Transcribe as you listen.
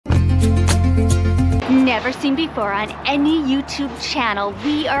ever seen before on any YouTube channel.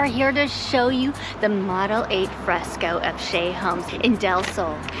 We are here to show you the Model 8 Fresco of Shea Homes in Del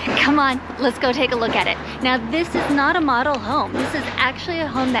Sol. Come on, let's go take a look at it. Now, this is not a model home. This is actually a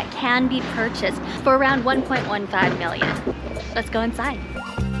home that can be purchased for around $1.15 million. Let's go inside.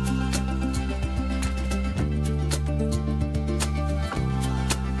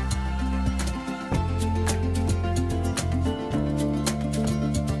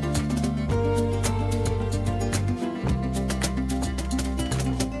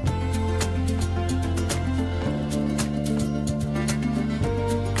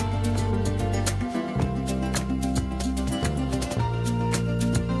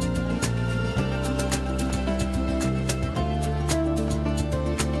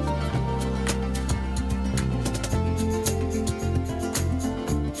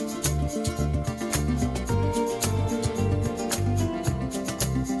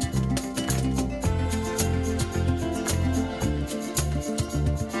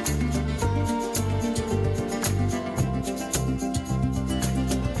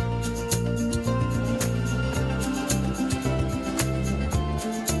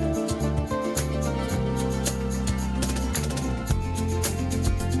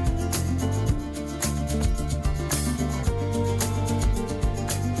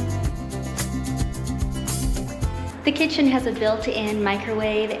 The kitchen has a built-in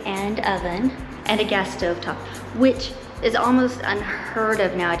microwave and oven and a gas stove top, which is almost unheard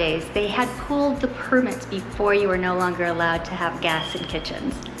of nowadays. They had pulled the permits before you were no longer allowed to have gas in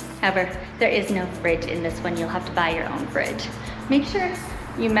kitchens. However, there is no fridge in this one. You'll have to buy your own fridge. Make sure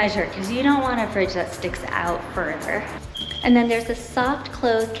you measure, because you don't want a fridge that sticks out further. And then there's the soft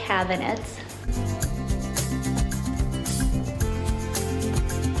close cabinets.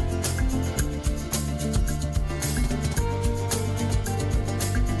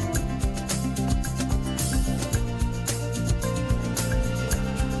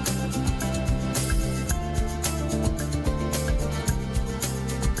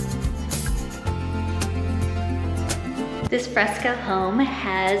 This Fresco home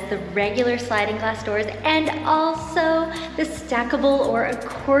has the regular sliding glass doors and also the stackable or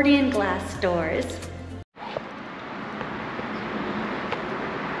accordion glass doors.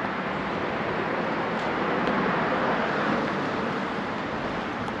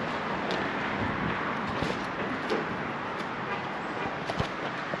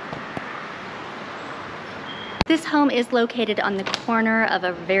 This home is located on the corner of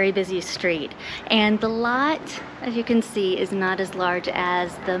a very busy street, and the lot, as you can see, is not as large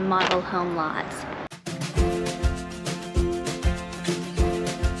as the model home lots.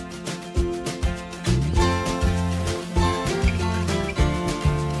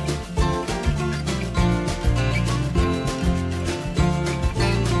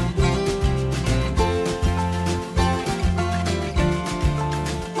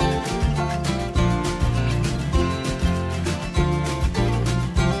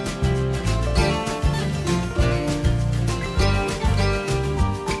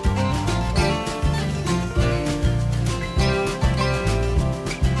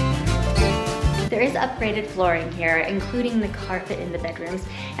 There is upgraded flooring here, including the carpet in the bedrooms.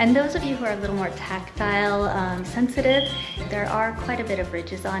 And those of you who are a little more tactile sensitive, there are quite a bit of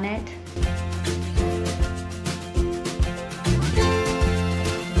ridges on it.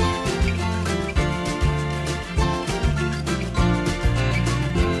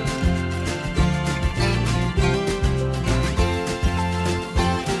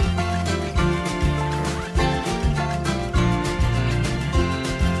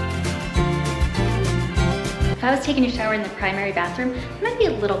 If I was taking a shower in the primary bathroom, I might be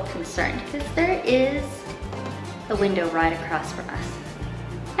a little concerned because there is a window right across from us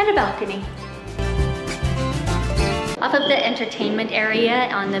and a balcony. Off of the entertainment area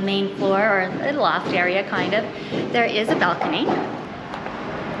on the main floor, or the loft area kind of, there is a balcony.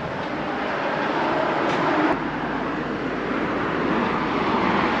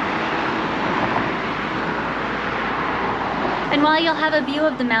 And while you'll have a view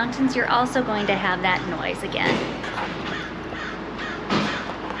of the mountains, you're also going to have that noise again.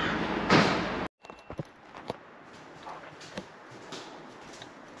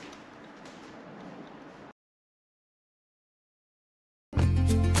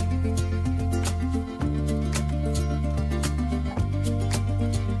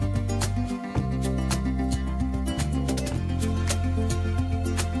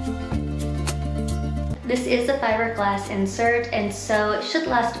 This is a fiberglass insert, and so it should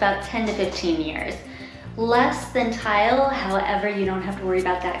last about 10 to 15 years. Less than tile, however, you don't have to worry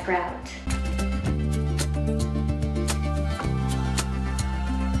about that grout.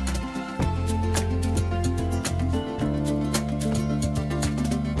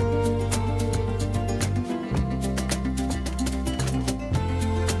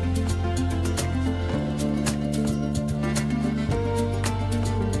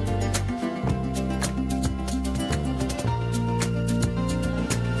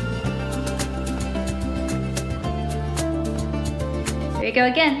 you go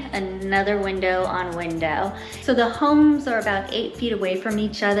again, another window on window. So the homes are about 8 feet away from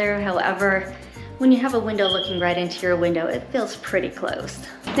each other. However, when you have a window looking right into your window, it feels pretty close.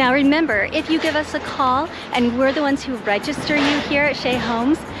 Now remember, if you give us a call and we're the ones who register you here at Shea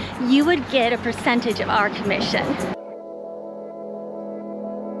Homes, you would get a percentage of our commission.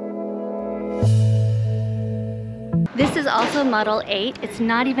 This is also Model 8. It's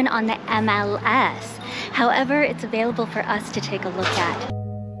not even on the MLS. However, it's available for us to take a look at.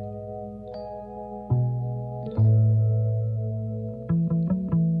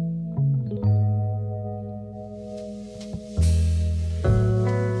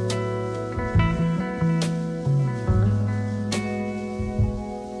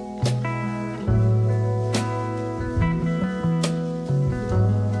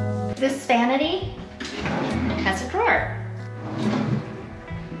 This vanity has a drawer.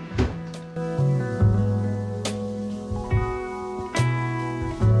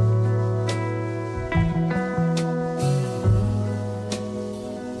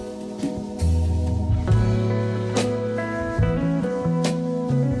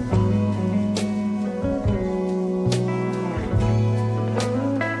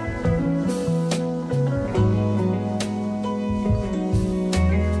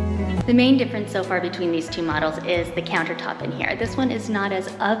 The main difference so far between these two models is the countertop in here. This one is not as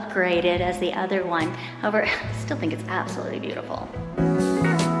upgraded as the other one. However, I still think it's absolutely beautiful.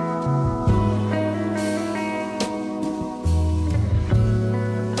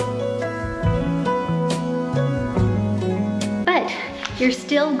 But you're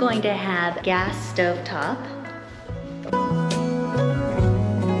still going to have gas stove top.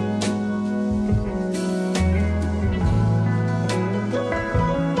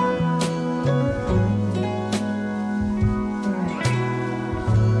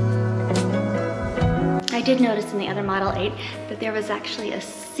 I did notice in the other Model 8 that there was actually a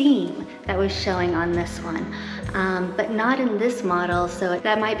seam that was showing on this one, but not in this model, so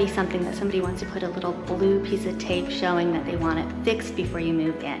that might be something that somebody wants to put a little blue piece of tape showing that they want it fixed before you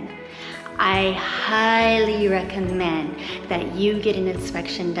move in. I highly recommend that you get an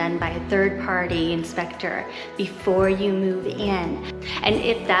inspection done by a third-party inspector before you move in. And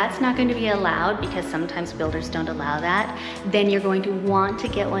if that's not going to be allowed, because sometimes builders don't allow that, then you're going to want to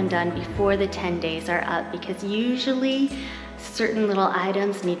get one done before the 10 days are up, because usually certain little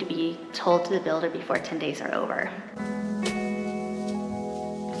items need to be told to the builder before 10 days are over.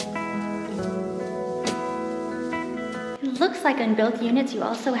 Looks like on both units you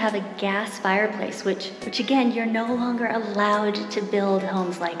also have a gas fireplace, which again, you're no longer allowed to build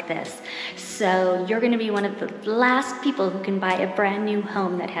homes like this. So you're going to be one of the last people who can buy a brand new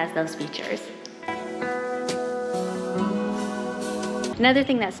home that has those features. Another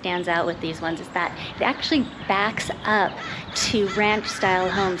thing that stands out with these ones is that it actually backs up to ranch style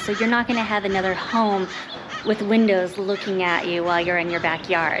homes. So you're not going to have another home with windows looking at you while you're in your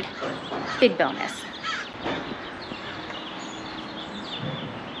backyard. Big bonus.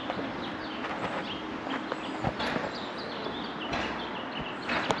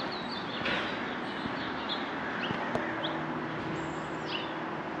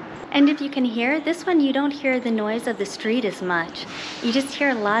 And if you can hear, this one you don't hear the noise of the street as much. You just hear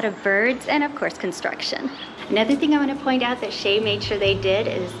a lot of birds and of course construction. Another thing I want to point out that Shea made sure they did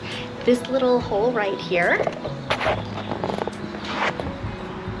is this little hole right here.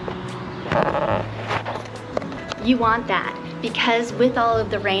 You want that because with all of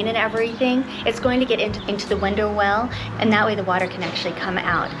the rain and everything, it's going to get into the window well, and that way the water can actually come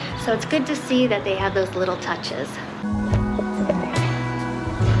out. So it's good to see that they have those little touches.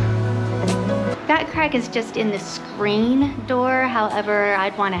 That crack is just in the screen door. However,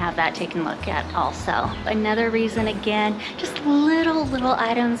 I'd want to have that taken a look at also. Another reason, again, just little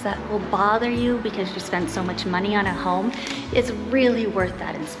items that will bother you because you spent so much money on a home. It's really worth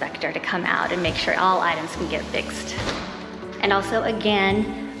that inspector to come out and make sure all items can get fixed. And also,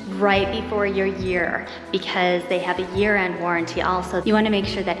 again, right before your year, because they have a year-end warranty also. You want to make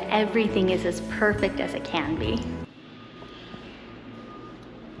sure that everything is as perfect as it can be.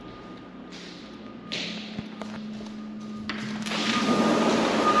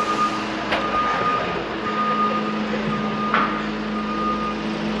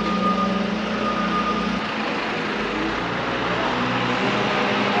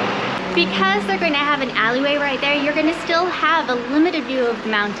 Because they're going to have an alleyway right there, you're going to still have a limited view of the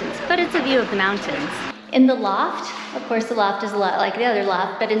mountains, but it's a view of the mountains. In the loft, of course the loft is a lot like the other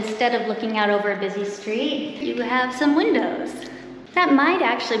loft, but instead of looking out over a busy street, you have some windows. That might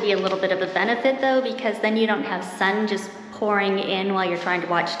actually be a little bit of a benefit though, because then you don't have sun just pouring in while you're trying to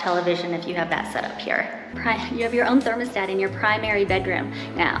watch television if you have that set up here. You have your own thermostat in your primary bedroom.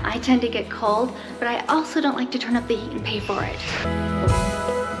 Now, I tend to get cold, but I also don't like to turn up the heat and pay for it.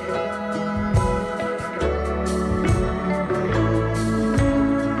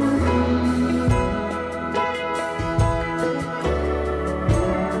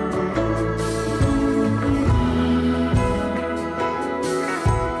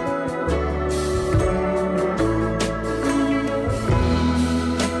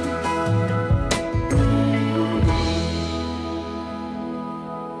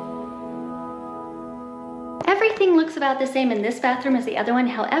 Everything looks about the same in this bathroom as the other one.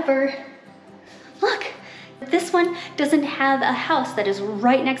 However, look, this one doesn't have a house that is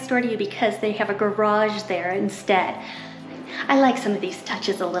right next door to you because they have a garage there instead. I like some of these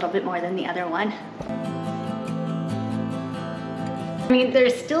touches a little bit more than the other one. I mean, there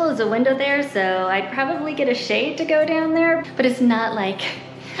still is a window there, so I'd probably get a shade to go down there, but it's not like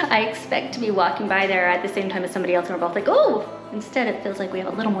I expect to be walking by there at the same time as somebody else and we're both like, oh! Instead, it feels like we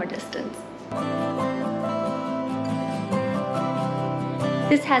have a little more distance.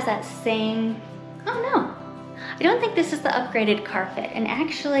 This has that same, oh no, I don't think this is the upgraded carpet. And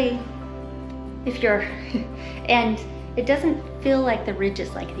actually, if you're, and it doesn't feel like the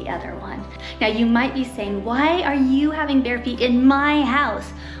ridges like the other one. Now you might be saying, why are you having bare feet in my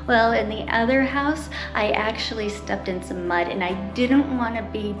house? Well, in the other house, I actually stepped in some mud and I didn't want to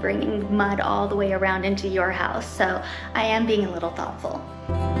be bringing mud all the way around into your house. So I am being a little thoughtful.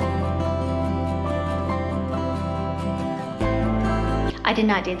 I did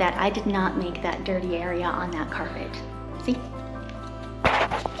not do that. I did not make that dirty area on that carpet. See?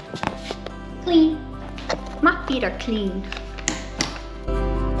 Clean. My feet are clean.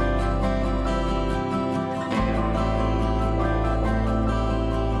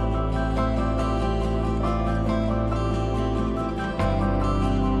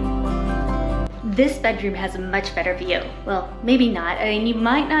 This bedroom has a much better view. Well, maybe not. I mean, you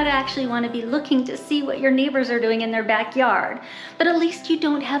might not actually want to be looking to see what your neighbors are doing in their backyard, but at least you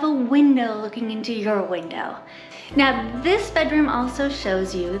don't have a window looking into your window. Now, this bedroom also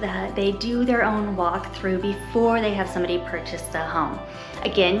shows you that they do their own walkthrough before they have somebody purchase the home.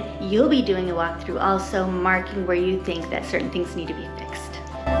 Again, you'll be doing a walkthrough, also marking where you think that certain things need to be fixed.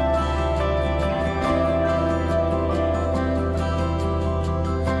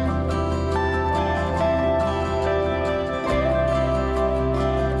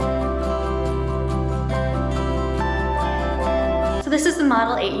 This is the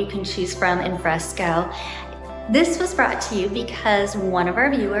Model 8 you can choose from in Fresco. This was brought to you because one of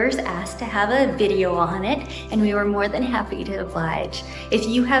our viewers asked to have a video on it, and we were more than happy to oblige. If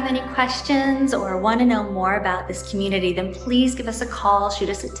you have any questions or want to know more about this community, then please give us a call, shoot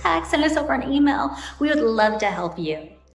us a text, send us over an email. We would love to help you.